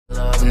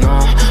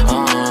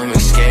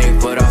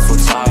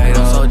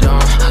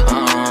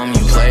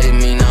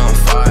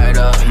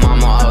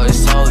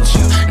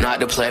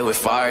play with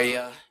fire,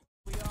 yeah.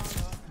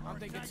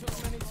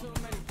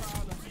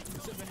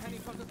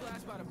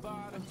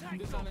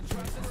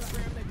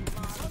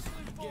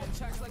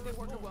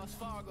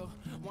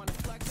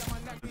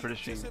 For the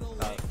stream.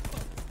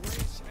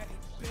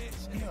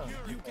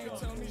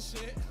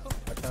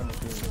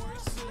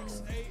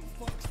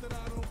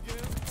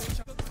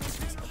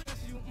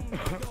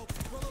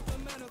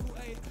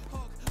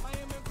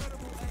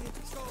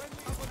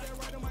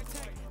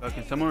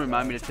 Can someone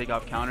remind me to take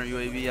off counter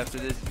UAV after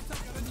this?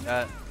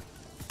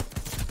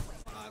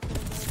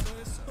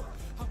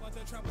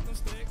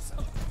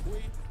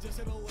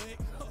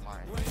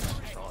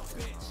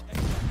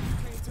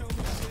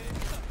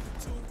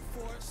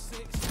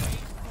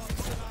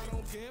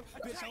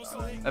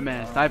 That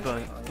man,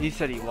 Sniper, he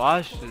said he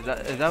washed? Is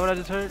that what I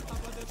just heard?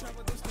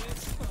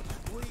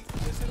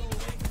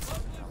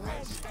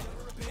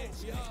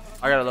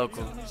 I got a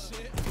local.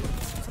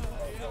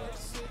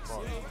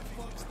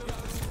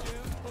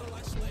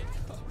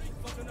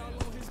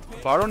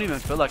 But I don't even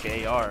feel like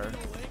an AR.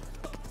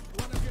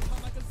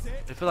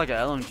 I feel like an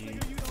LMG.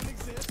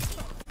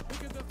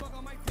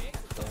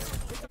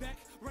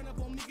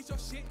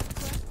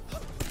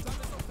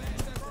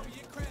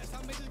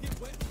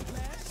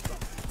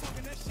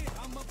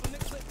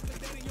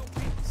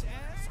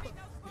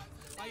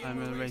 I'm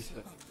gonna race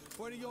it.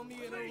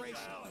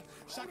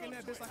 Shocking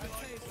that bitch like a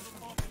taser.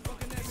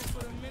 Fucking that bitch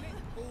for a minute.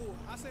 Ooh,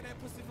 I say that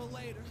pussy for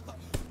later.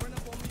 Run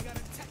up on me, got a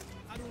tech.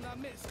 I do not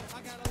miss.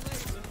 I got a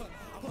laser.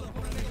 Pull up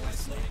on a nigga like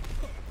slick.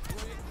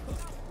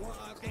 One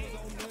eye closed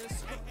on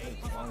this.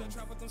 I'm on the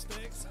trap with them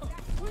sticks.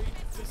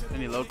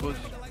 Any locals?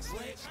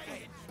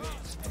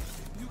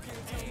 You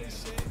can't tell me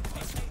shit.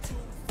 2,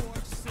 4,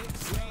 6.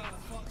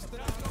 Fucks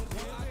that I don't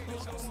get. One eye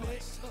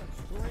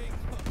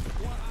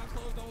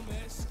closed on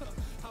miss.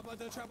 How about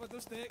the trap with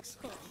them sticks?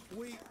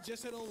 We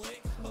just hit a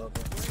lick.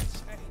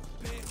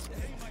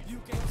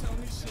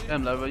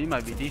 Damn, Lover, you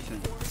might be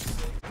decent.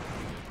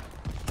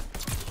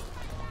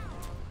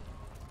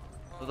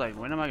 I was like,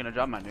 when am I gonna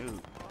drop my nuke?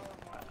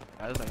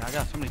 I was like, I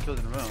got so many kills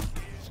in a row.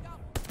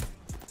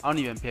 I don't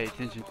even pay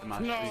attention to my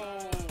streak.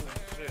 No!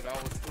 Shit, I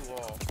was too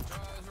off.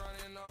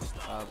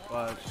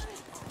 But...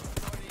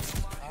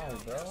 Oh,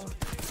 bro.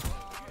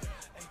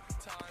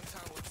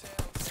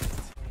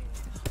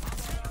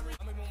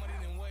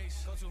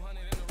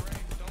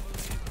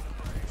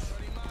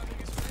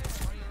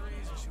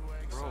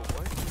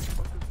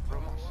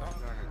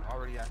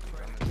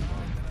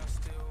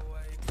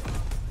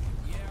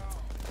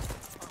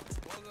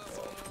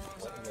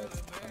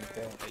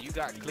 You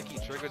got clicky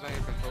triggers on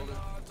your controller?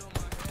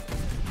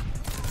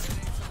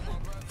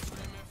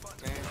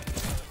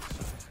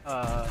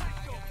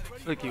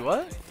 Clicky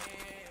what?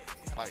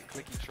 Like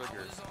clicky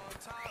triggers.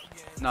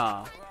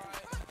 Nah.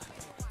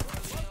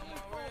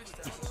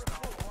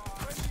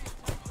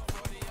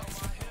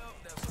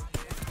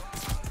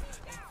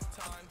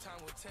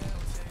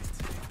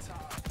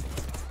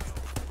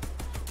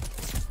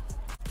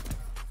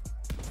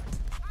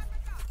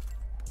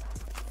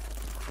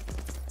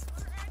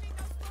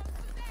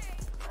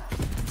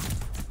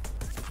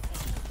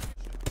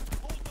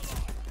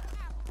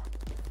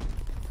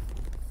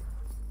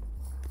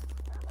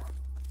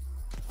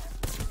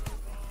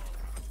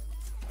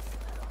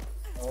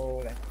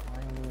 Oh, that's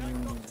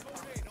fine.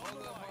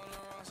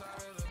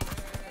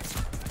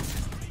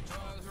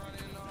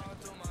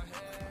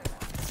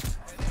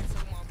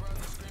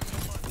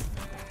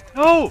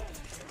 No!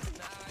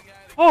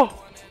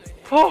 Oh!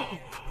 Oh!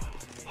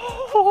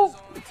 Oh!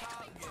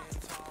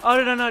 How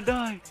did I not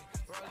die?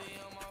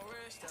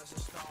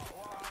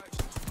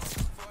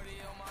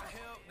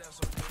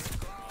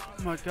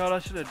 Oh my god, I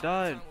should have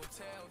died.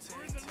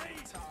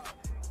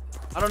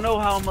 I don't know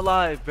how I'm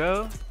alive,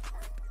 bro.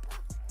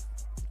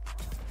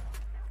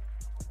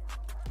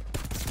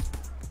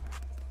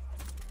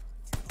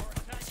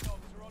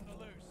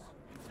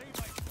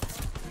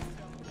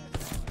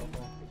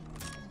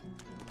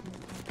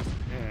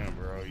 Damn,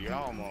 bro,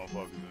 y'all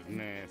motherfuckers is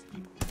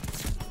nasty.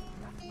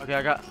 Okay,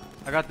 I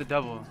got the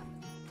double.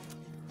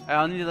 Hey,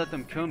 I need to let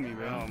them kill me,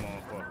 bro. Y'all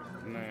motherfuckers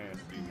is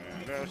nasty,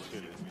 man. That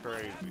shit is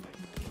crazy.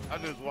 I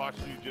just watched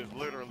you just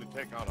literally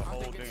take out a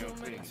whole damn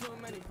team.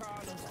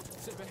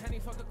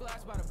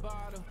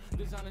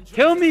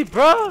 Kill me,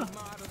 bro!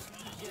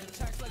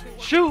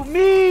 Shoot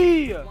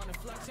me!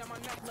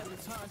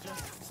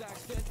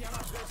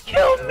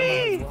 Kill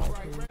me!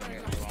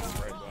 Shit,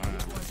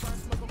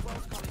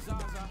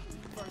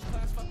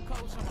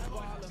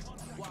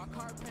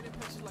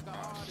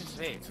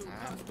 man.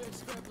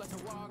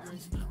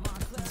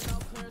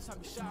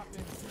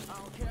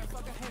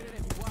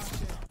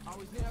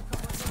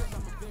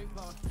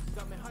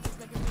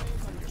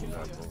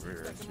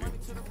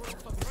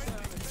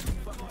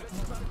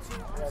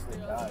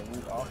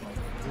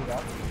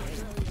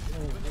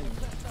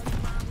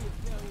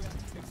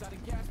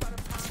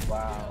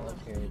 Wow,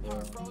 okay, bro.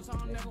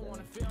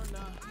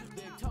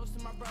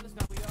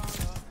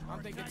 I'm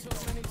thinking too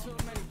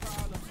many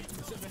problems.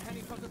 Sipping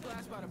Henny, fuck a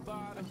glass by the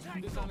bottom.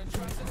 This on the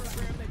trust,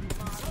 Instagram, they be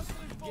models.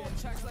 Getting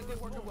checks like they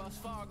work at Wells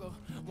Fargo.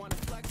 Wanna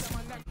flex on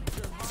my neck.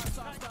 Drip hard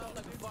sauce out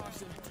like a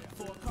faucet.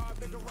 4-car,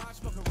 big garage,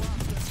 smoke a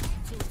roster.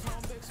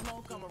 2-tone, big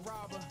smoke, I'm a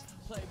robber.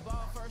 Play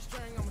ball, first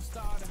string, I'm a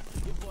starter.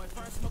 Your boy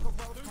first smoke a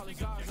rope, call it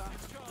Zaza.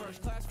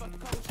 First class, fuck the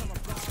coach, I'm a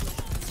baller.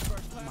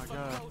 First class,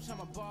 fuck the coach, I'm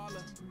a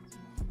baller.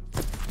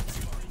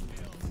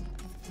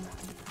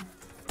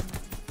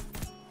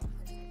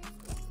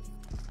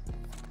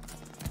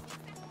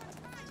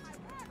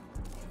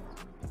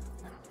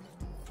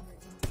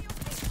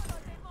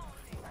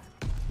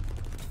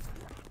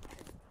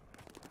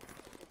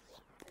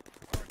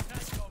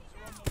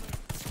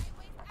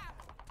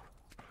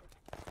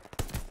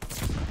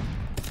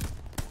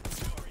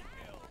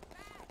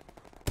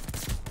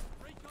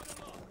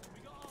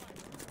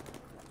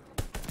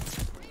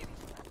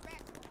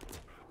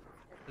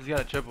 He's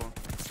got a triple.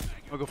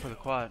 I'll go for the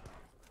quad.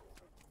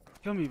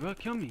 Kill me, bro.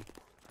 Kill me.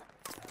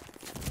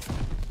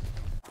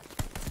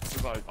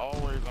 It's like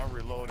always I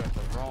reload at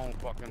the wrong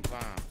fucking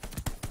time.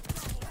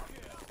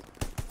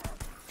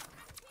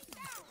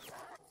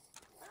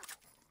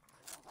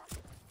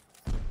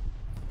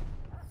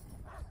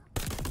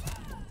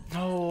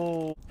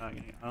 No. I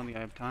don't think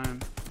I have time.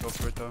 Go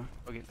for it though.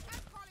 Okay.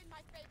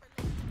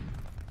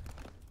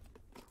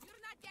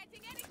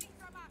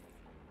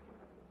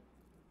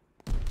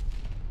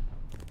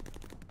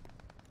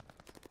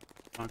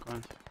 Come on, come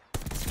on.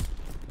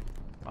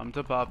 I'm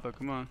to Papa,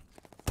 come on.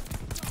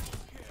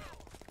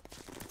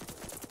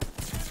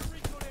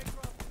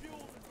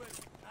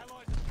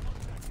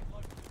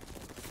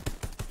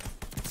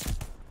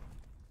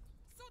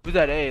 Who's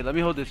that A? Let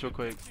me hold this real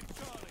quick.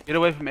 Get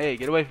away from A,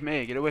 get away from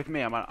A, get away from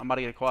A. I'm about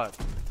to get a quad.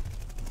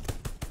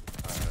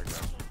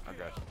 Alright, I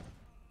got you.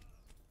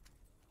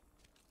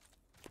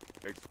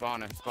 Hey,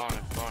 spawning.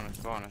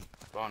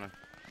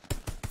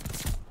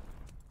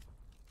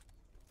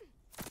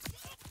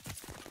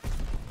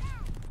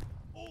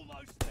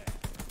 Almost there.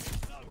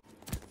 No.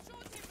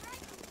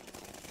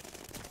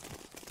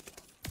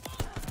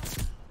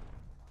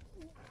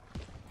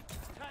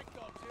 Tag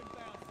dogs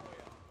inbound for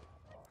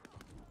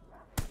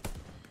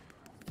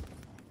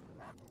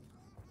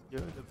you. Yo,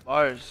 the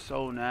bar is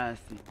so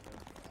nasty.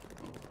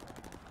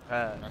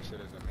 Bad. That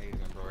shit is amazing,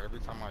 bro. Every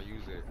time I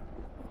use it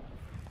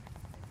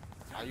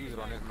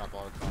on this map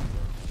all the time,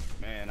 bro.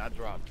 Man, I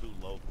dropped 2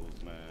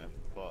 locals, man.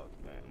 Fuck,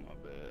 man, my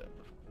bad.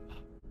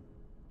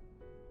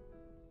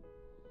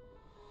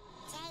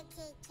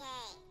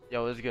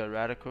 Yo, let's get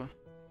Radical.